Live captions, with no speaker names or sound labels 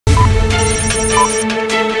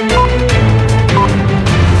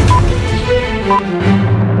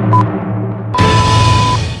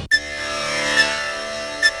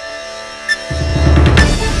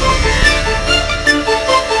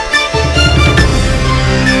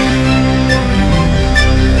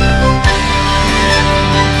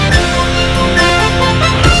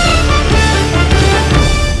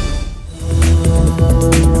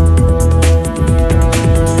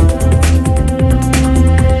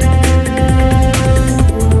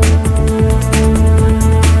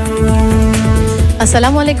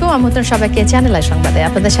আসসালামু আলাইকুম, আমন্ত্রণ সবাইকে চ্যানেল আই সংবাদে।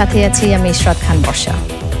 আপনাদের সাথে আছি আমি ইশরাত খান বর্ষা।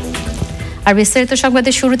 আর বিস্তারিত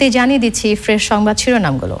সংবাদের শুরুতেই জানিয়ে দিচ্ছি ফ্রেশ সংবাদ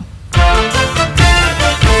শিরোনামগুলো।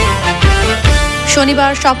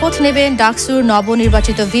 শনিবার শপথ নেবেন ডাকসুর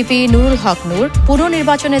নবনির্বাচিত ভিপি নুরুল হক নূর।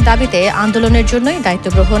 পুনর্নির্বাচনের দাবিতে আন্দোলনের জন্যই দায়িত্ব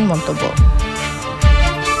গ্রহণ মন্তব্য।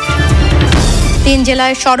 3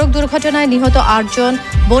 জেলায় সড়ক দুর্ঘটনায় নিহত 8 জন।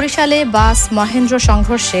 বরিশালে বাস মহেন্দ্র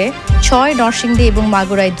সংঘর্ষে 6, নরসিংদী এবং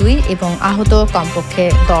মাগুরায় 2 এবং আহত কমপক্ষে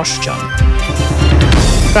 10 জন।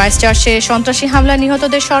 ক্রাইস্টচার্চে সন্ত্রাসী হামলায়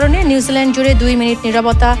নিহতদের স্মরণে নিউজিল্যান্ড জুড়ে 2 মিনিট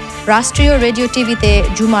নীরবতা। রাষ্ট্রীয় রেডিও টিভিতে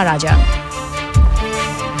জুমার আজান।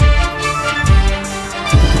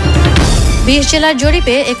 20 জেলার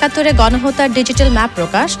জরিপে 71-এ গণহত্যার ডিজিটাল ম্যাপ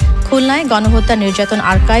প্রকাশ। খুলনায় গণহত্যা নির্যাতন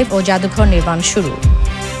আর্কাইভ ও জাদুঘর নির্মাণ শুরু।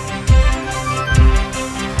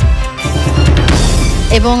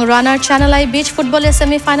 এবং রানার চ্যানেল আই বিচ ফুটবলের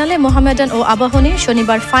সেমিফাইনালে মোহামেডান ও আবাহনী।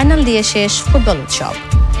 শনিবার ফাইনাল দিয়ে শেষ ফুটবল উৎসব।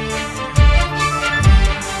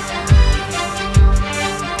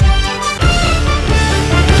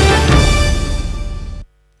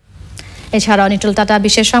 এছাড়াও নিটল টাটা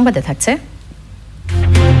বিশেষ সংবাদে থাকছে।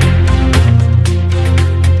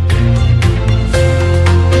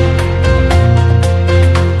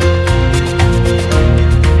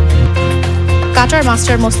 কাটার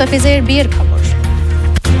মাস্টার মোস্তাফিজের বিয়ের খবর।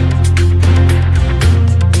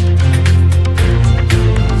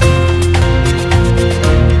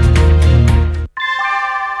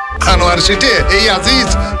 আনোয়ার শীটে এই আজিজ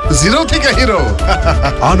জিরো থেকে হিরো।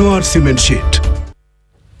 Anwar cement sheet.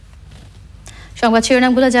 সংবাদ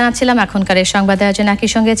শিরোনামগুলো জানাচ্ছিলাম। এখনকার এই সংবাদ আয়োজন একই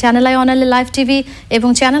সঙ্গে চ্যানেল আই অনলাইনে লাইভ টিভি এবং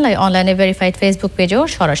চ্যানেল আই অনলাইনে ভেরিফাইড ফেসবুক পেজেও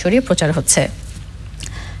সরাসরি প্রচার হচ্ছে।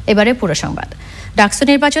 এবারে পুরো সংবাদ। ডাকসু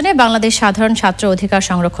নির্বাচনে বাংলাদেশ সাধারণ ছাত্র অধিকার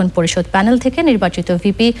সংরক্ষণ পরিষদ প্যানেল থেকে নির্বাচিত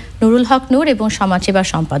ভিপি নুরুল হক নূর এবং সমাজসেবা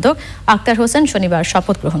সম্পাদক আক্তার হোসেন শনিবার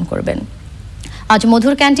শপথ গ্রহণ করবেন। আজ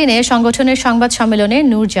মধুর ক্যান্টিনে সংগঠনের সংবাদ সম্মেলনে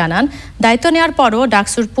নূর জানান, দায়িত্ব নেওয়ার পরও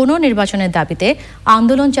ডাকসুর পুনর্নির্বাচনের দাবিতে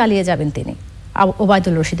আন্দোলন চালিয়ে যাবেন তিনি।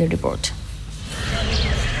 ওবায়দুল রশিদের রিপোর্ট।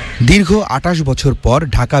 দীর্ঘ 28 বছর পর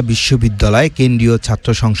ঢাকা বিশ্ববিদ্যালয় কেন্দ্রীয় ছাত্র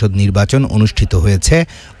সংসদ নির্বাচন অনুষ্ঠিত হয়েছে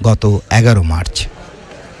গত 11 মার্চ।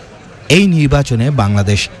 এই নির্বাচনে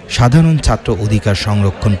বাংলাদেশ সাধারণ ছাত্র অধিকার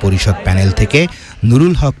সংরক্ষণ পরিষদ প্যানেল থেকে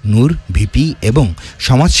নুরুল হক নূর ভিপি এবং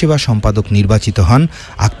সমাজসেবা সম্পাদক নির্বাচিত হন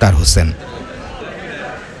আক্তার হোসেন।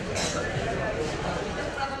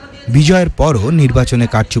 বিজয়ের পরও নির্বাচনে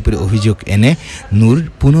কারচুপির অভিযোগ এনে নূর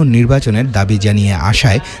পুনর্নির্বাচনের দাবি জানিয়ে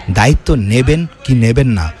আসায় দায়িত্ব নেবেন কি নেবেন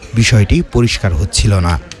না বিষয়টি পরিষ্কার হচ্ছিল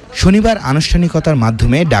না। শনিবার আনুষ্ঠানিকতার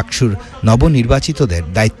মাধ্যমে ডাকসুর নবনির্বাচিতদের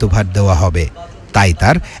দায়িত্বভার দেওয়া হবে। তাই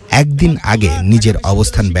তার একদিন আগে নিজের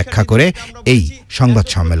অবস্থান ব্যাখ্যা করে এই সংবাদ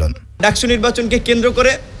সম্মেলন। ডাকসু নির্বাচনকে কেন্দ্র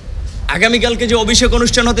করে আগামীকালকে যে অভিষেক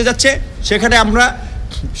অনুষ্ঠান হতে যাচ্ছে, সেখানে আমরা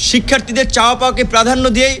শিক্ষার্থীদের চাওয়া পাওয়াকে প্রাধান্য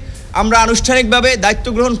দিয়েই আমরা আনুষ্ঠানিকভাবে দায়িত্ব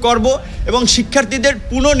গ্রহণ করব এবং শিক্ষার্থীদের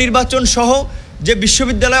পুনর্নির্বাচন সহ যে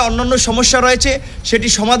বিশ্ববিদ্যালয়ে অন্যান্য সমস্যা রয়েছে সেটি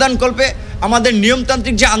সমাধানকল্পে আমাদের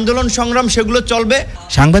নিয়মতান্ত্রিক যে আন্দোলন সংগ্রাম সেগুলো চলবে।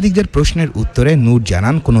 সাংবাদিকদের প্রশ্নের উত্তরে নূর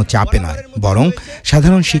জানান, কোনো চাপে নয়, বরং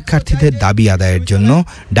সাধারণ শিক্ষার্থীদের দাবি আদায়ের জন্য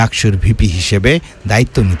ডাকসুর ভিপি হিসেবে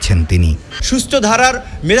দায়িত্ব নিচ্ছেন তিনি। সুস্থ ধারার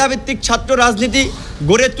মেধাভিত্তিক ছাত্র রাজনীতি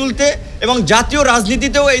গড়ে তুলতে এবং জাতীয়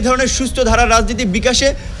রাজনীতিতেও এই ধরনের সুস্থ ধারার রাজনীতি বিকাশে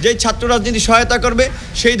যে ছাত্র রাজনীতি সহায়তা করবে,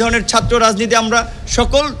 সেই ধরনের ছাত্র রাজনীতি আমরা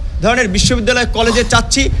সকল ধরনের বিশ্ববিদ্যালয় কলেজে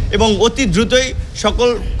চাচ্ছি এবং অতি দ্রুতই সকল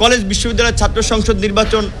কলেজ বিশ্ববিদ্যালয়ের ছাত্র সংসদ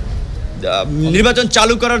নির্বাচন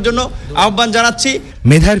চালু করার জন্য আহ্বান জানাচ্ছি।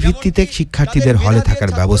 মেধার ভিত্তিতে শিক্ষার্থীদের হলে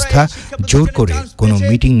থাকার ব্যবস্থা, জোর করে কোনো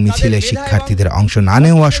মিটিং মিছিলে শিক্ষার্থীদের অংশ না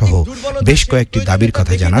নেওয়া সহ বেশ কয়েকটি দাবির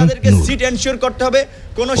কথা জানান নূর।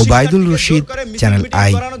 Obaidul Rashid, channel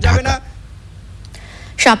I, Dhaka.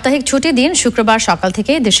 সাপ্তাহিক ছুটির দিন শুক্রবার সকাল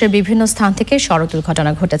থেকে দেশের বিভিন্ন স্থান থেকে সড়ক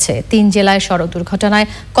দুর্ঘটনা ঘটেছে। 3 জেলায় সড়ক দুর্ঘটনায়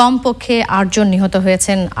কমপক্ষে 8 জন নিহত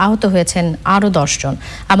হয়েছেন, আহত হয়েছেন আরও 10 জন।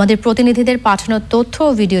 আমাদের প্রতিনিধিদের পাঠানো তথ্য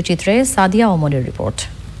ও ভিডিও চিত্রে সাদিয়া ওমরের রিপোর্ট।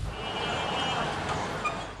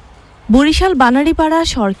 বরিশাল বানারীপাড়া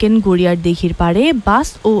সরকেন গড়িয়ার দিঘির পাড়ে বাস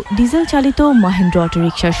ও ডিজেল চালিত মহেন্দ্র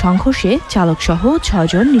অটোরিকশার সংঘর্ষে চালকসহ 6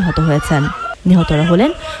 জন নিহত হয়েছেন। নিহতরা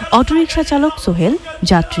হলেন অটোরিকশা চালক সোহেল,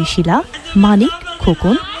 যাত্রী শিলা, মানিক,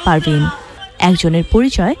 খোকন, পারভিন। একজনের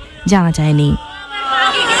পরিচয় জানা যায়নি।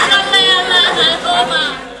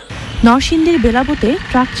 নরসিংদীর বেলাবতে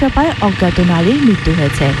ট্রাক চাপায় অজ্ঞাত নারীর মৃত্যু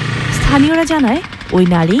হয়েছে। স্থানীয়রা জানায় ওই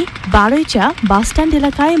নারী বারৈচা বাসস্ট্যান্ড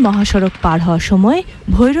এলাকায় মহাসড়ক পার হওয়ার সময়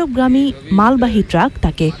ভৈরবগামী মালবাহী ট্রাক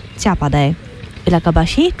তাকে চাপা দেয়।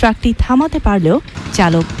 এলাকাবাসী ট্রাকটি থামাতে পারলেও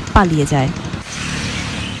চালক পালিয়ে যায়।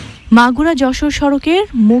 মাগুরা যশোর সড়কের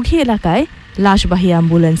মুঘি এলাকায় লাশবাহী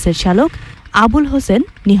অ্যাম্বুলেন্সের চালক আবুল হোসেন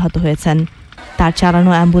নিহত হয়েছেন। তার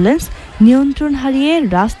চালানো অ্যাম্বুলেন্স নিয়ন্ত্রণ হারিয়ে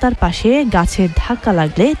রাস্তার পাশে গাছের ধাক্কা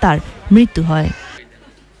লাগলে তার মৃত্যু হয়।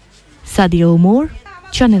 Sadia Omar,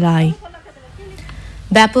 channel I.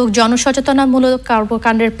 ব্যাপক জনসচেতনামূলক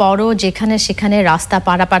কর্মকাণ্ডের পরও যেখানে সেখানে রাস্তা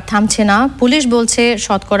পারাপার থামছে না। পুলিশ বলছে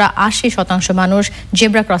 80% মানুষ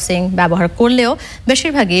জেব্রা ক্রসিং ব্যবহার করলেও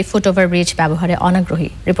বেশিরভাগই ফুটওভার ব্রিজ ব্যবহারে অনাগ্রহী।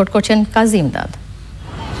 রিপোর্ট করছেন কাজী ইমদাদ।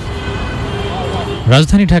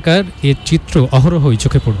 রাজধানী ঢাকার এর চিত্র অহরহই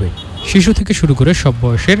চোখে পড়বে। শিশু থেকে শুরু করে সব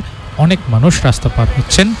বয়সের অনেক মানুষ রাস্তা পার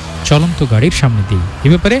হচ্ছেন চলন্ত গাড়ির সামনে দিয়ে। এ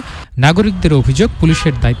ব্যাপারে নাগরিকদের অভিযোগ,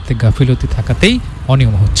 পুলিশের দায়িত্বে গাফিলতি থাকাতেই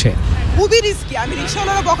অনিয়ম হচ্ছে। খুবই রিস্কি। আমি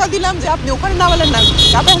রিকশাওয়ালারা বকা দিলাম যে আপনি ওখানে নামালেন না,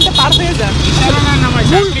 আপনি পার হয়ে যান।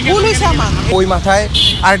 ওই মাথায়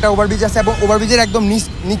আরেকটা ওভারব্রিজ আছে এবং ওভারব্রিজের একদম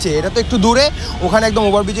নিচে, এটা তো একটু দূরে, ওখানে একদম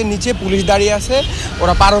ওভারব্রিজের নিচে পুলিশ দাঁড়িয়ে আছে,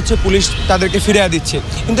 ওরা পার হচ্ছে, পুলিশ তাদেরকে ফিরিয়ে দিচ্ছে।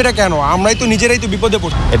 কিন্তু এটা কেন? আমরাই তো নিজেরাই তো বিপদে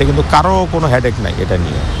পড়ছি। এটা কিন্তু কারো কোনো হেডেক নাই এটা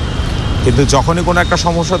নিয়ে, কিন্তু যখনই কোনো একটা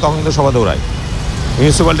সমস্যা তখন কিন্তু সবাই দৌড়ায়।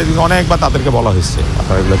 মিউনিসিপ্যালিটি থেকে অনেকবার তাদেরকে বলা হয়েছে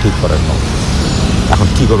আপনারা এগুলো ঠিক করেন না, এখন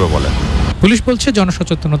কি করবে বলেন। পুলিশ বলছে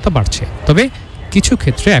জনসচেতনতা বাড়ছে, তবে কিছু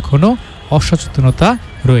ক্ষেত্রে এখনো অসচেতনতা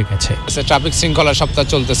রয়ে গেছে। ট্রাফিক শৃঙ্খলা সপ্তাহ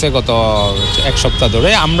চলতেছে গত এক সপ্তাহ ধরে।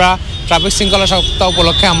 আমরা ট্রাফিক শৃঙ্খলা সপ্তাহ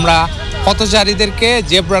উপলক্ষে আমরা পথচারীদেরকে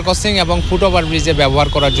জেব্রা ক্রসিং এবং ফুটওভার ব্রিজে ব্যবহার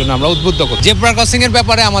করার জন্য আমরা উদ্বুদ্ধ করি। জেব্রা ক্রসিং এর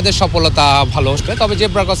ব্যাপারে আমাদের সফলতা ভালো হচ্ছে, তবে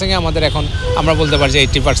জেব্রা ক্রসিং এ আমাদের এখন আমরা বলতে পারি যে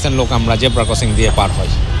 80% লোক আমরা জেব্রা ক্রসিং দিয়ে পার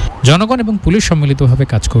হয়। জনগণ এবং পুলিশ সম্মিলিতভাবে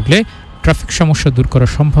কাজ করলে ট্রাফিক সমস্যা দূর করা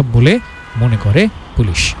সম্ভব বলে মনে করে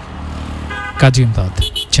police. Kazi Imdad,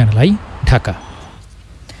 channel I, Dhaka.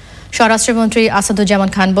 স্বরাষ্ট্রমন্ত্রী আসাদুজ্জামান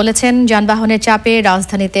খান বলেছেন, যানবাহনের চাপে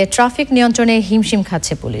রাজধানীতে ট্রাফিক নিয়ন্ত্রণে হিমশিম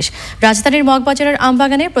খাচ্ছে পুলিশ। রাজধানীর মগবাজারের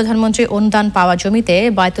আমবাগানে প্রধানমন্ত্রী অনুদান পাওয়া জমিতে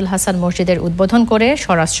বায়তুল হাসান মসজিদের উদ্বোধন করে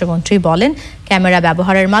স্বরাষ্ট্রমন্ত্রী বলেন, ক্যামেরা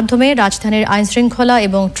ব্যবহারের মাধ্যমে রাজধানীর আইনশৃঙ্খলা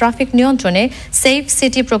এবং ট্রাফিক নিয়ন্ত্রণে সেফ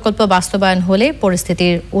সিটি প্রকল্প বাস্তবায়ন হলে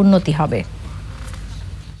পরিস্থিতির উন্নতি হবে।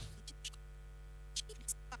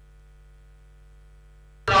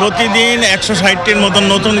 প্রতিদিন 160টির মতন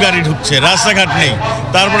নতুন গাড়ি ঢুকছে, রাস্তাঘাট নেই,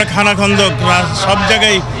 তারপরে খানাখন্দক, সব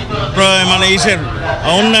জায়গায় মানে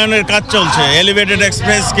উন্নয়নের কাজ চলছে, এলিভেটেড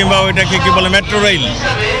এক্সপ্রেস কিংবা ওইটাকে কি বলে মেট্রো রেল।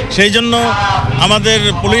 সেই জন্য আমাদের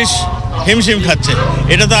পুলিশ হিমশিম খাচ্ছে।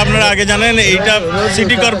 এটা তো আপনারা আগে জানেন, এইটা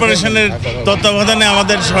সিটি কর্পোরেশনের তত্ত্বাবধানে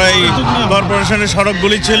আমাদের কর্পোরেশনের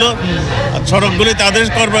সড়কগুলি ছিল, সড়কগুলি তাদের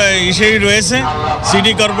ইসেই রয়েছে।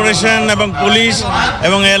 সিটি কর্পোরেশন এবং পুলিশ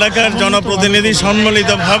এবং এলাকার জনপ্রতিনিধি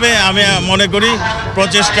সম্মিলিতভাবে আমি মনে করি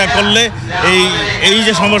প্রচেষ্টা করলে এই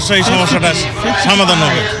যে সমস্যা, এই সমস্যাটা সমাধান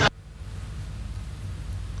হবে।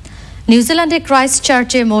 নিউজিল্যান্ডের ক্রাইস্ট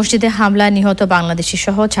চার্চে মসজিদে হামলায় নিহত বাংলাদেশি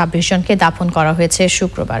সহ 26 জনকে দাফন করা হয়েছে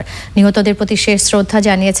শুক্রবার। নিহতদের প্রতি শেষ শ্রদ্ধা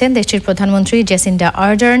জানিয়েছেন দেশটির প্রধানমন্ত্রী জেসিন্ডা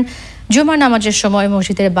আর্ডার্ন। জুমার নামাজের সময়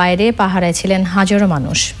মসজিদের বাইরে পাহারায় ছিলেন হাজারো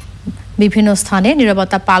মানুষ। বিভিন্ন স্থানে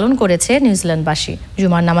নীরবতা পালন করেছে নিউজিল্যান্ডবাসী।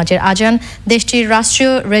 জুমার নামাজের আজান দেশটির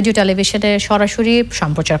রাষ্ট্রীয় রেডিও টেলিভিশনে সরাসরি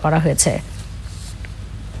সম্প্রচার করা হয়েছে।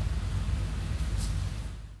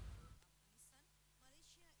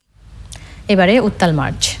 এবারে উত্তাল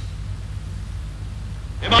মার্চ।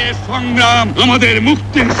 এবারে সংগ্রাম আমাদের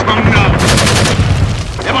মুক্তির সংগ্রাম,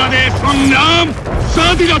 এবারে সংগ্রাম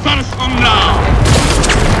স্বাধীনতার সংগ্রাম।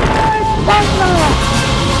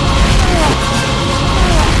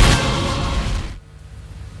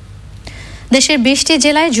 দেশের 20টি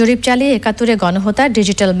জেলায় জরিপ চালিয়ে 71 গণহত্যার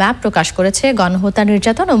ডিজিটাল ম্যাপ প্রকাশ করেছে গণহত্যা,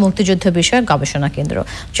 নির্যাতন ও মুক্তিযুদ্ধ বিষয়ক গবেষণা কেন্দ্র।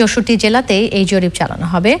 64 জেলাতেই এই জরিপ চালানো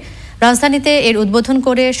হবে। রাজধানীতে এর উদ্বোধন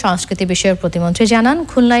করে সংস্কৃতি বিষয়ক প্রতিমন্ত্রী জানান,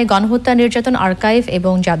 খুলনায় গণহত্যা, নির্যাতন আর্কাইভ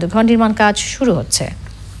এবং জাদুঘর নির্মাণ কাজ শুরু হচ্ছে।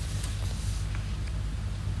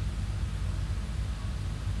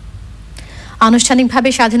 আনুষ্ঠানিকভাবে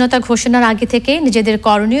স্বাধীনতা ঘোষণার আগে থেকে নিজেদের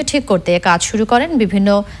করণীয় ঠিক করতে কাজ শুরু করেন বিভিন্ন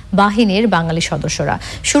বাহিনীর বাঙালি সদস্যরা।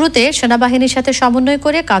 শুরুতে সেনাবাহিনীর সাথে সমন্বয়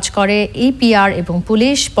করে কাজ করে ইপিআর এবং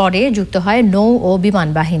পুলিশ, পরে যুক্ত হয় নৌ ও বিমান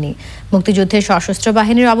বাহিনী। মুক্তিযুদ্ধের সশস্ত্র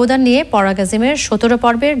বাহিনীর অবদান নিয়ে পরাগাজিমের 17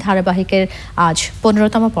 পর্বের ধারাবাহিকের আজ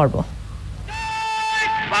 15তম পর্ব।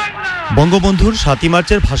 বঙ্গবন্ধুর ৭ই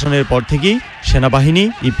মার্চের ভাষণের পর থেকেই সেনাবাহিনী,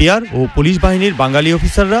 ইপিআর ও পুলিশ বাহিনীর বাঙালি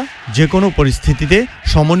অফিসাররা যে কোনো পরিস্থিতিতে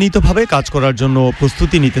সমন্বিতভাবে কাজ করার জন্য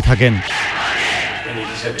প্রস্তুতি নিতে থাকেন।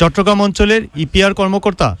 চট্টগ্রাম অঞ্চলের ইপিআর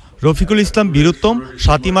কর্মকর্তা রফিকুল ইসলাম বীরুত্তম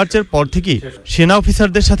 ৭ই মার্চের পর থেকেই সেনা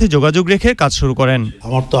অফিসারদের সাথে যোগাযোগ রেখে কাজ শুরু করেন।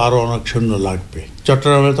 আমার তো আরও অনেক সৈন্য লাগবে।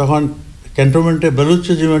 চট্টগ্রামে তখন ক্যান্টনমেন্টে বেলুচ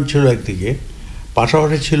রেজিমেন্ট ছিল একদিকে,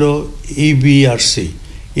 পাশাপাশি ছিল ইবিআরসি,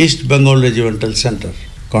 east Bengal regimental centre.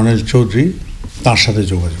 Colonel Chowdhury, তার সাথে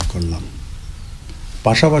যোগাযোগ করলাম।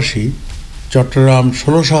 পাশাপাশি চট্টগ্রাম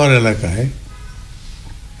 ১৬ শহর এলাকায়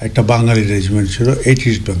একটা বাঙালি রেজিমেন্ট ছিল, 8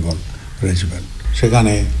 ইস্ট বেঙ্গল রেজিমেন্ট।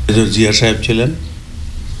 সেখানে মেজর জিয়া সাহেব ছিলেন,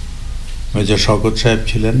 মেজর শওকত সাহেব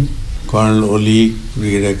ছিলেন, কর্নেল অলি,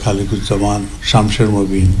 ব্রিগেডিয়ার খালিকুজ্জামান, শামশের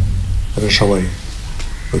মবিন, এরা সবাই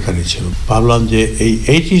ওইখানে ছিল। ভাবলাম যে এই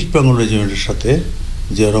 8 ইস্ট বেঙ্গল রেজিমেন্টের সাথে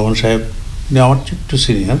জিয়া রহমান সাহেব, আমার একটু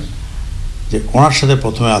সিনিয়র, যে ওনার সাথে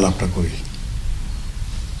প্রথমে আলাপটা করি।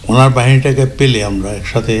 ওনার বাহিনীটাকে পেলে আমরা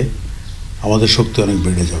একসাথে আমাদের শক্তি অনেক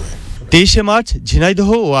বেড়ে যাবে। ২৩শে মার্চ ঝিনাইদহ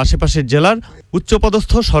ও আশেপাশের জেলার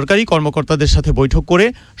উচ্চপদস্থ সরকারি কর্মকর্তাদের সাথে বৈঠক করে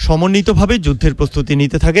সমন্বিতভাবে যুদ্ধের প্রস্তুতি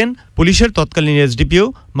নিতে থাকেন পুলিশের তৎকালীন এসডিপিও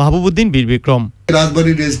মাহবুবউদ্দিন বীর বিক্রম।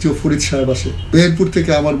 রাজবাড়ির এসডিও ফরিদ সাহেব আসে, মেহেরপুর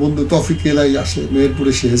থেকে আমার বন্ধু তৌফিক এলাই আসে,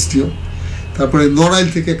 মেহেরপুরে সে এসডিও। তারপরে নড়াইল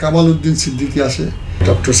থেকে কামাল উদ্দিন সিদ্দিকী আসে,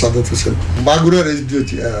 ডক্টর সাদাত হোসেন, বাগুড়ার এসডিও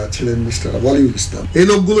ছিলেন মিস্টার ওয়ালিউল ইসলাম। এই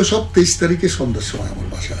লোকগুলো সব 23 তারিখে সন্ধ্যার সময় আমার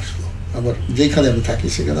বাসায় আসলো, আমার যেখানে আমি থাকি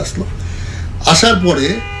সেখানে আসলো। আসার পরে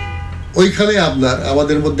ওইখানে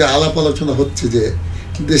আমাদের মধ্যে আলাপ আলোচনা হচ্ছে যে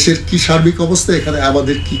দেশের কি সার্বিক অবস্থা, এখানে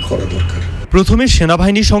আমাদের কি করা দরকার। প্রথমে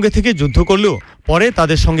সেনাবাহিনীর সঙ্গে থেকে যুদ্ধ করলেও পরে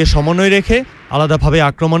তাদের সঙ্গে সমন্বয় রেখে আলাদাভাবে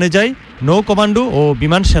আক্রমণে যায় নৌ কমান্ডো ও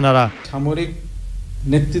বিমান সেনারা। সামরিক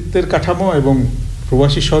নেতৃত্বের কাঠামো এবং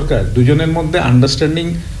প্রবাসী সরকার দুজনের মধ্যে আন্ডারস্ট্যান্ডিং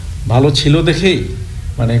ভালো ছিল দেখেই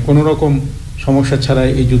মানে কোনো রকম সমস্যা ছাড়াই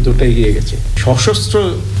এই যুদ্ধটা এগিয়ে গেছে। সশস্ত্র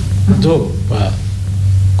যুদ্ধ বা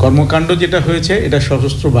কর্মকাণ্ড যেটা হয়েছে, এটা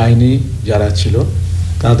সশস্ত্র বাহিনী যারা ছিল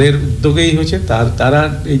তাদের উদ্যোগেই হয়েছে, তারা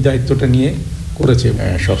এই দায়িত্বটা নিয়ে করেছে।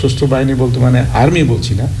 সশস্ত্র বাহিনী বলতে মানে আর্মি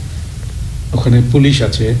বলছি না, ওখানে পুলিশ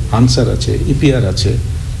আছে, আনসার আছে, ইপিআর আছে,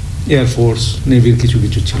 এয়ারফোর্স, নেভির কিছু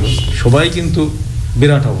কিছু ছিল, সবাই কিন্তু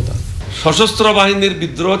বিরাট অবদান। সশস্ত্র বাহিনীর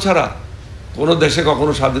বিদ্রোহ ছাড়া কোনো দেশে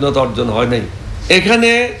কখনো স্বাধীনতা অর্জন হয় নাই। এখানে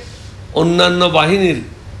অন্যান্য বাহিনীর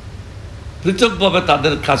পৃথকভাবে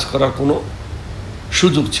তাদের কাজ করার কোনো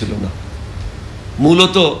সুযোগ ছিল না।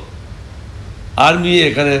 মূলত আর্মি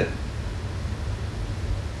এখানে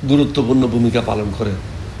গুরুত্বপূর্ণ ভূমিকা পালন করে।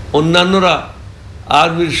 অন্যান্যরা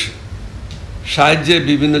আর্মির সাহায্যে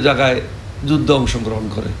বিভিন্ন জায়গায় যুদ্ধে অংশগ্রহণ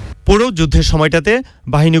করে। পুরো যুদ্ধের সময়টাতে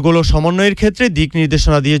বাহিনীগুলো সমন্বয়ের ক্ষেত্রে দিক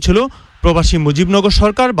নির্দেশনা দিয়েছিল প্রবাসী মুজিবনগর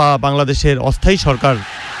সরকার বা বাংলাদেশের অস্থায়ী সরকার।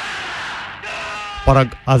 পরাগ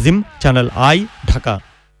আজিম, channel I, Dhaka.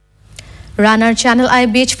 Runner channel I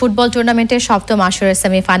beach football টুর্নামেন্টের সপ্তম আসরের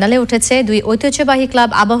সেমিফাইনালে উঠেছে দুই ঐতিহ্যবাহী ক্লাব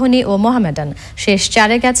আবাহনী ও মোহামেডান। শেষ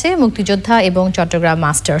চারে গেছে মুক্তিযোদ্ধা এবং চট্টগ্রাম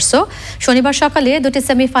মাস্টার্সও। শনিবার সকালে দুটি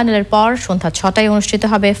সেমিফাইনালের পর সন্ধ্যা 6টায় অনুষ্ঠিত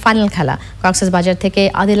হবে ফাইনাল খেলা। কক্সবাজার থেকে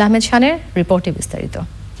আদিল আহমেদ খানের রিপোর্টে বিস্তারিত।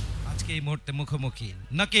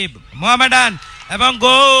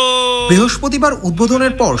 বৃহস্পতিবার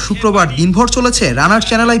উদ্বোধনের পর শুক্রবার দিনভর চলেছে রানার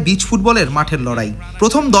চ্যানেল আই বিচ ফুটবলের মাঠের লড়াই।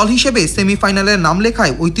 প্রথম দল হিসেবে সেমিফাইনালের নাম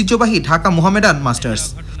লেখায় ঐতিহ্যবাহী ঢাকা মোহামেডান মাস্টার্স।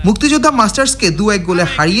 মুক্তিযোদ্ধা মাস্টার্সকে 2-1 গোলে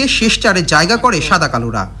হারিয়ে শেষ চারে জায়গা করে সাদা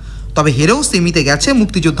কালোরা। তবে হেরেও সেমিতে গেছে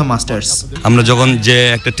মুক্তিযোদ্ধা মাস্টার্স। আমরা যখন যে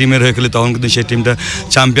একটা টিমের হয়ে খেলি তখন কিন্তু সেই টিমটা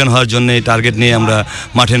চ্যাম্পিয়ন হওয়ার জন্য এই টার্গেট নিয়ে আমরা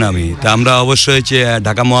মাঠে নামি। তা আমরা অবশ্যই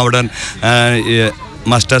ঢাকা মোহামেডান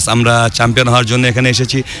মাস্টার্স আমরা চ্যাম্পিয়ন হওয়ার জন্য এখানে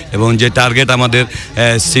এসেছি এবং যে টার্গেট আমাদের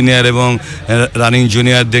সিনিয়র এবং রানিং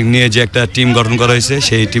জুনিয়রদের নিয়ে যে একটা টিম গঠন করা হয়েছে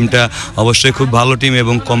সেই টিমটা অবশ্যই খুব ভালো টিম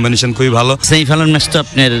এবং কম্বিনেশন খুবই ভালো। সেমিফাইনাল ম্যাচটা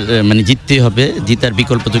আপনার মানে জিততেই হবে, জিতার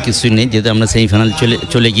বিকল্প তো কিছুই নেই, যেহেতু আমরা সেমিফাইনাল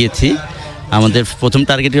চলে গিয়েছি। আমাদের প্রথম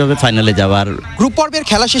টার্গেটই হবে ফাইনালে যাওয়ার। গ্রুপ পর্বের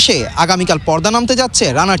খেলা শেষে আগামীকাল পর্দা নামতে যাচ্ছে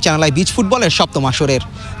রানার চ্যানেল আই বিচ ফুটবলের সপ্তম আসরের।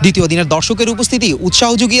 দ্বিতীয় দিনের দর্শকের উপস্থিতি উৎসাহ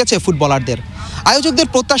জুগিয়েছে ফুটবলারদের। আয়োজকদের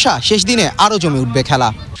প্রত্যাশা শেষ দিনে আরও জমে উঠবে খেলা।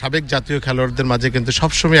 সাবেক জাতীয় খেলোয়াড়দের মাঝে কিন্তু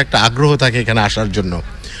সবসময় একটা আগ্রহ থাকে এখানে আসার জন্য।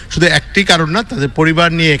 শুধু একটি কারণ না, তাদের পরিবার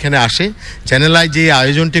নিয়ে এখানে আসে। চ্যানেল আই যে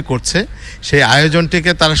আয়োজনটি করছে সেই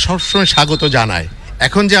আয়োজনটিকে তারা সবসময় স্বাগত জানায়।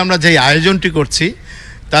 এখন যে আমরা যে আয়োজনটি করছি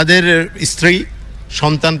তাদের স্ত্রী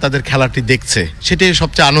সন্তান তাদের খেলাটি দেখছে, সেটাই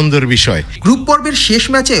সবচেয়ে আনন্দের বিষয়। গ্রুপ পর্বের শেষ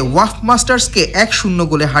ম্যাচে ওয়াফ মাস্টার্সকে 1-0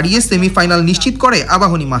 গোলে হারিয়ে সেমিফাইনাল নিশ্চিত করে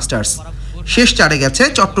আবাহনী মাস্টার্স। শেষ চারে গেছে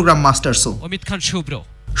চট্টগ্রাম মাস্টার্সও।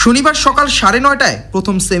 শনিবার সকাল 9:30টায়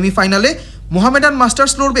প্রথম সেমিফাইনালে মোহামেডান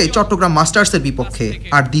মাস্টার্স লড়বে চট্টগ্রাম মাস্টার্সের বিপক্ষে।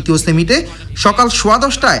 আর দ্বিতীয় সেমিতে সকাল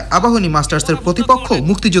 10:15টায় আবাহনী মাস্টার্সের প্রতিপক্ষ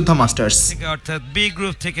মুক্তিযোদ্ধা মাস্টার্স। অর্থাৎ বি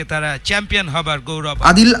গ্রুপ থেকে তারা চ্যাম্পিয়ন হবার গৌরব।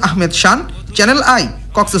 আদিল আহমেদ শান, চ্যানেল আই,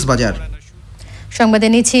 কক্সবাজার। সংবাদে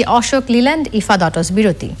নিচ্ছি অশোক লিল্যান্ড ইফাদ অটোস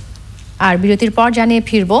বিরতি। আর বিরতির পর জানিয়ে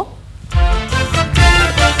ফিরব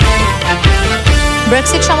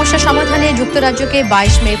ব্রেক্সিট সমস্যা সমাধানে যুক্তরাজ্যকে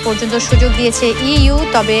 22 মে পর্যন্ত সুযোগ দিয়েছে ইইউ,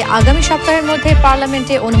 তবে আগামী সপ্তাহের মধ্যে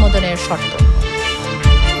পার্লামেন্টে অনুমোদনের শর্ত।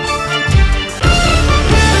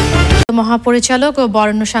 মহাপরিচালক ও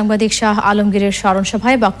বরেণ্য সাংবাদিক শাহ আলমগীরের স্মরণ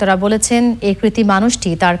সভায় বক্তারা বলেছেন, এই কৃতি মানুষটি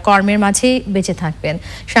তার কর্মের মাঝেই বেঁচে থাকবেন।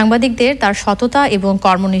 সাংবাদিকদের তার সততা এবং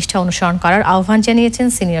কর্মনিষ্ঠা অনুসরণ করার আহ্বান জানিয়েছেন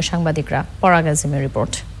সিনিয়র সাংবাদিকরা। পরাগ আজিমের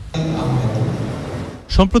রিপোর্ট।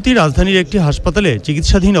 সম্প্রতি রাজধানীর একটি হাসপাতালে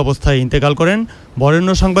চিকিৎসাধীন অবস্থায় ইন্তেকাল করেন বরেণ্য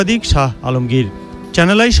সাংবাদিক শাহ আলমগীর।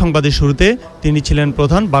 চ্যানেল আই সংবাদের শুরুতে তিনি ছিলেন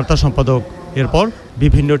প্রধান বার্তা সম্পাদক। এরপর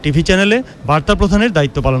বিভিন্ন টিভি চ্যানেলে বার্তা প্রধানের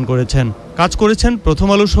দায়িত্ব পালন করেছেন। কাজ করেছেন প্রথম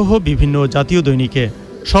আলো সহ বিভিন্ন জাতীয় দৈনিকে।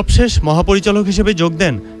 সবশেষ মহাপরিচালক হিসেবে যোগ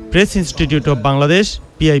দেন প্রেস ইনস্টিটিউট অব বাংলাদেশ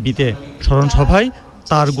পিআইবিতে। স্মরণ সভায়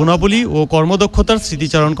তার গুণাবলী ও কর্মদক্ষতার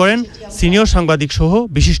স্মৃতিচারণ করেন সিনিয়র সাংবাদিক সহ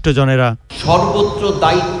বিশিষ্টজনেরা। সর্বোচ্চ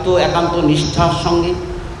দায়িত্ব, একান্ত নিষ্ঠার সঙ্গে,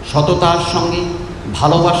 সততার সঙ্গে,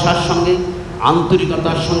 ভালোবাসার সঙ্গে,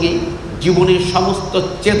 আন্তরিকতার সঙ্গে জীবনের সমস্ত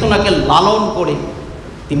চেতনাকে লালন করে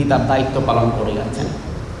তিনি তার দায়িত্ব পালন করে যাচ্ছেন।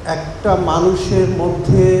 একটা মানুষের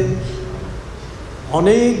মধ্যে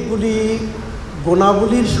অনেকগুলি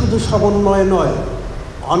গুণাবলীর শুধু সমন্বয় নয়,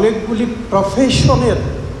 অনেকগুলি প্রফেশনের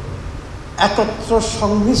একত্র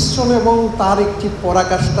সংমিশ্রণ এবং তার একটি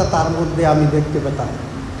পরাকাষ্ঠা তার মধ্যে আমি দেখতে পেতাম।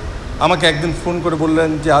 আমাকে একদিন ফোন করে বললেন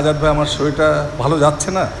যে আজাদ ভাই, আমার শরীরটা ভালো যাচ্ছে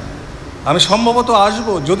না, আমি সম্ভবত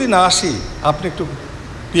আসবো, যদি না আসি আপনি একটু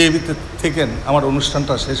পিএবিতে থেকেন, আমার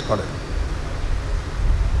অনুষ্ঠানটা শেষ করেন।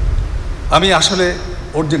 আমি আসলে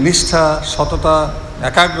ওর যে নিষ্ঠা, সততা,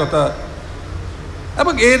 একাগ্রতা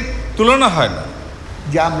এবং এর তুলনা হয় না।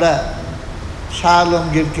 যে আমরা শাহ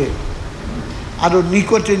আলমগীরকে আরও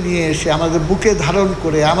নিকটে নিয়ে এসে আমাদের বুকে ধারণ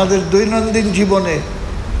করে আমাদের দৈনন্দিন জীবনে,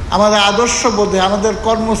 আমাদের আদর্শবোধে, আমাদের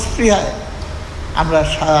কর্মস্পৃহায় আমরা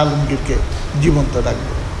শাহ আলমগীরকে জীবন্ত রাখব।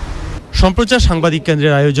 সম্প্রচার সাংবাদিক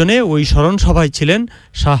কেন্দ্রের আয়োজনে ওই স্মরণ সভায় ছিলেন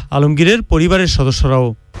শাহ আলমগীরের পরিবারের সদস্যরাও।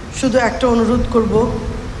 শুধু একটা অনুরোধ করব,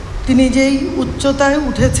 তিনি যেই উচ্চতায়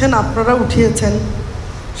উঠেছেন, আপনারা উঠিয়েছেন,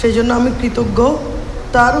 সেই জন্য আমি কৃতজ্ঞ।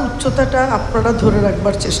 তার উচ্চতাটা আপনারা ধরে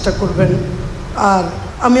রাখবার চেষ্টা করবেন। আর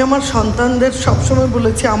আমি আমার সন্তানদের সবসময়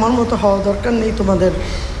বলেছি, আমার মতো হওয়া দরকার নেই, তোমাদের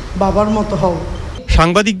বাবার মতো হও।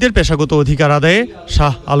 সাংবাদিকদের পেশাগত অধিকার আদায়ে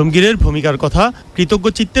শাহ আলমগীরের ভূমিকার কথা কৃতজ্ঞ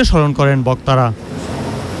চিত্তে স্মরণ করেন বক্তারা।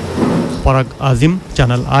 পরাগ আজিম,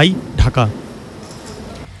 চ্যানেল আই, ঢাকা।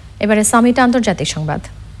 এবারে সামিট আন্তর্জাতিক সংবাদ।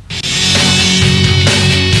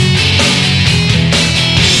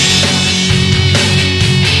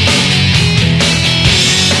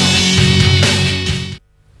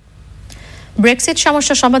 ব্রেক্সিট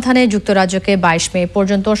সমস্যা সমাধানে যুক্তরাজ্যকে 22 মে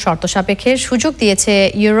পর্যন্ত শর্ত সাপেক্ষে সুযোগ দিয়েছে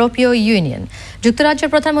ইউরোপীয় ইউনিয়ন।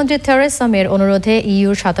 যুক্তরাজ্যের প্রধানমন্ত্রী থেরেসা মের অনুরোধে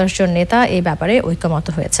ইইউর 27 জন নেতা এই ব্যাপারে ঐকমত্য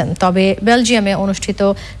হয়েছেন। তবে বেলজিয়ামে অনুষ্ঠিত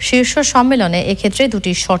শীর্ষ সম্মেলনে এক্ষেত্রে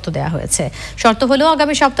দুটি শর্ত দেওয়া হয়েছে। শর্ত হলো,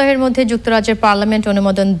 আগামী সপ্তাহের মধ্যে যুক্তরাজ্যের পার্লামেন্ট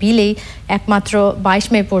অনুমোদন দিলেই একমাত্র 22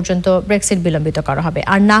 মে পর্যন্ত ব্রেক্সিট বিলম্বিত করা হবে,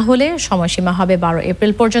 আর না হলে সময়সীমা হবে 12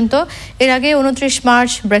 এপ্রিল পর্যন্ত। এর আগে 29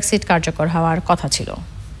 মার্চ ব্রেক্সিট কার্যকর হওয়ার কথা ছিল।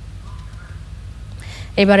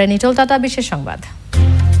 এবারে নিটল তাতা বিশেষ সংবাদ।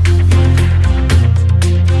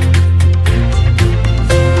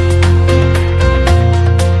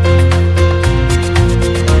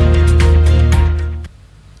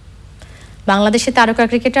 বাংলাদেশে তারকা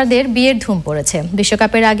ক্রিকেটারদের বিয়ের ধুম পড়েছে।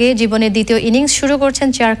 বিশ্বকাপের আগে জীবনের দ্বিতীয় ইনিংস শুরু করছেন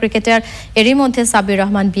 4 ক্রিকেটার। এরই মধ্যে সাব্বির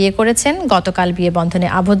রহমান বিয়ে করেছেন। গতকাল বিয়ে বন্ধনে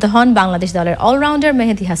আবদ্ধ হন বাংলাদেশ দলের অলরাউন্ডার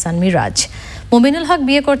মেহেদী হাসান মিরাজ। মুমিনুল হক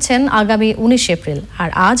বিয়ে করছেন আগামী 19 এপ্রিল। আর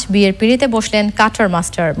আজ বিয়ের পিঁড়িতে বসলেন কাটার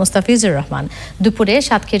মাস্টার মুস্তাফিজুর রহমান। দুপুরে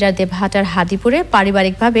সাতক্ষীরার দেবহাটার হাদিপুরে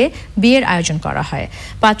পারিবারিকভাবে বিয়ের আয়োজন করা হয়।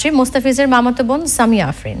 পাত্রী মুস্তাফিজের মামাতো বোন সামিয়া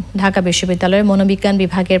আফরিন। ঢাকা বিশ্ববিদ্যালয়ের মনোবিজ্ঞান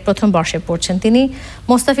বিভাগের প্রথম বর্ষে পড়ছেন তিনি।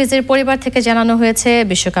 মুস্তাফিজের পরিবার থেকে জানানো হয়েছে,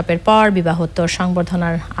 বিশ্বকাপের পর বিবাহোত্তর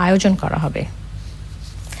সংবর্ধনার আয়োজন করা হবে।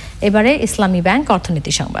 এবারে ইসলামী ব্যাংক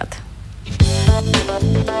অর্থনীতি সংবাদ।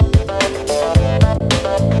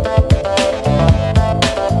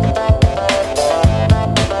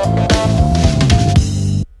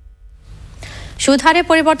 সুদ হারে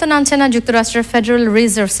পরিবর্তন আনছে না যুক্তরাষ্ট্রের ফেডারেল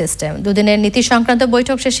রিজার্ভ সিস্টেম। দুদিনের নীতি সংক্রান্ত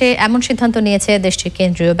বৈঠক শেষে এমন সিদ্ধান্ত নিয়েছে দেশটির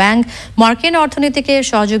কেন্দ্রীয় ব্যাংক। মার্কিন অর্থনীতিকে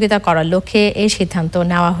সহযোগিতা করার লক্ষ্যে এই সিদ্ধান্ত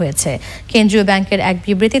নেওয়া হয়েছে। কেন্দ্রীয় ব্যাংকের এক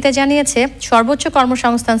বিবৃতিতে জানিয়েছে, সর্বোচ্চ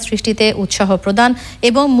কর্মসংস্থান সৃষ্টিতে উৎসাহ প্রদান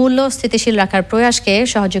এবং মূল্য স্থিতিশীল রাখার প্রয়াসকে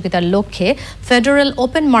সহযোগিতার লক্ষ্যে federal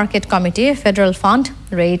open market committee federal fund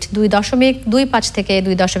rate 2.25 থেকে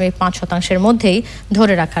 2.5% মধ্যেই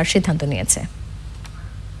ধরে রাখার সিদ্ধান্ত নিয়েছে।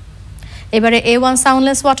 এবারে A1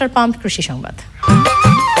 সাউন্ডলেস ওয়াটার পাম্প কৃষি সংবাদ।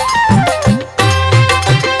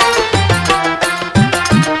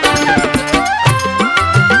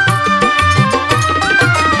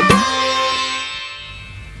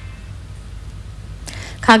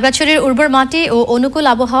 খাগড়াছড়ির উর্বর মাটি ও অনুকূল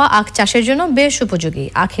আবহাওয়া আখ চাষের জন্য বেশ উপযোগী।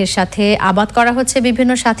 আখের সাথে আবাদ করা হচ্ছে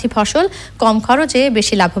বিভিন্ন সাথী ফসল। কম খরচে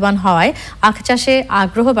বেশি লাভবান হওয়ায় আখ চাষে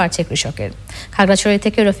আগ্রহ বাড়ছে কৃষকের। খাগড়াছড়ি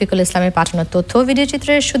থেকে রফিকুল ইসলামের পাঠানো তথ্য ভিডিও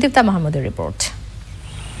চিত্রে সুদীপ্তা মাহমুদের রিপোর্ট।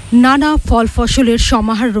 নানা ফল ফসলের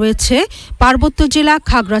সমাহার রয়েছে পার্বত্য জেলা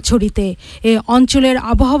খাগড়াছড়িতে। এ অঞ্চলের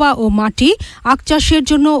আবহাওয়া ও মাটি আখ চাষের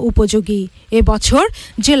জন্য উপযোগী। এবছর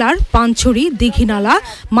জেলার পানছড়ি, দীঘিনালা,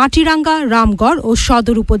 মাটিরাঙ্গা, রামগড় ও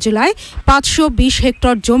সদর উপজেলায় 520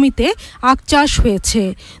 হেক্টর জমিতে আখ চাষ হয়েছে।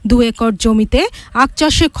 2 একর জমিতে আখ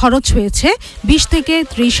চাষে খরচ হয়েছে 20 থেকে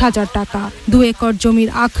 30 হাজার টাকা। 2 একর জমির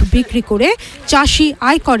আখ বিক্রি করে চাষি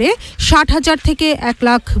আয় করে 60,000 থেকে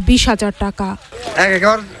 1,20,000 টাকা। 1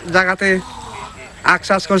 একর জায়গাতে আখ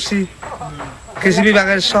চাষ করছি, কৃষি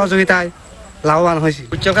বিভাগের সহযোগিতায় লাভবান হয়েছি।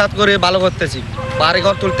 উচ্চখাত করে ভালো করতেছি,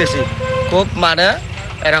 বাড়িঘর তুলতেছি, খুব মানে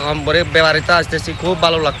এরকম করে ব্যবহারিতা আসতেছি, খুব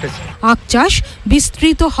ভালো লাগতেছে। আখ চাষ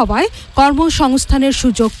বিস্তৃত হওয়ায় কর্মসংস্থানের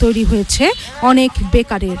সুযোগ তৈরি হয়েছে অনেক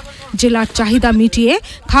বেকারের। জেলার চাহিদা মিটিয়ে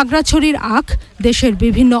খাগড়াছড়ির আখ দেশের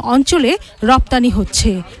বিভিন্ন অঞ্চলে রপ্তানি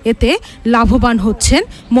হচ্ছে। এতে লাভবান হচ্ছেন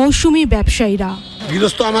মৌসুমি ব্যবসায়ীরা।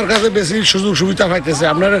 গৃহস্থ আমার কাছে বেশি সুযোগ সুবিধা পাইতেছে,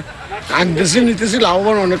 আপনার আনতেছি নিতেছি,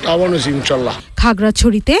 লাভবান, অনেক লাভবান হয়েছে ইনশাল্লাহ।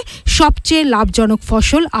 খাগড়াছড়িতে সবচেয়ে লাভজনক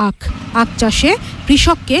ফসল আখ। আখ চাষে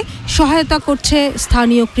কৃষককে সহায়তা করছে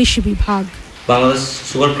স্থানীয় কৃষি বিভাগ। বাংলাদেশ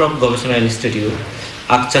সুগার ক্রপ গবেষণা ইনস্টিটিউট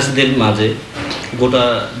আখ চাষীদের মাঝে গোটা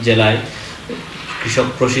জেলায় কৃষক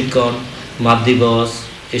প্রশিক্ষণ, মাঠ দিবস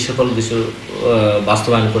এই সকল কিছু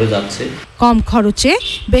বাস্তবায়ন করে যাচ্ছে। কম খরচে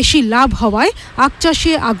বেশি লাভ হওয়ায় আখ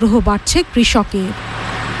চাষে আগ্রহ বাড়ছে কৃষকের।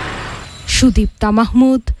 Sudipta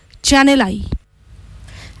Mahmud, channel I.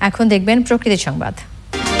 এখন দেখবেন প্রকৃতি সংবাদ।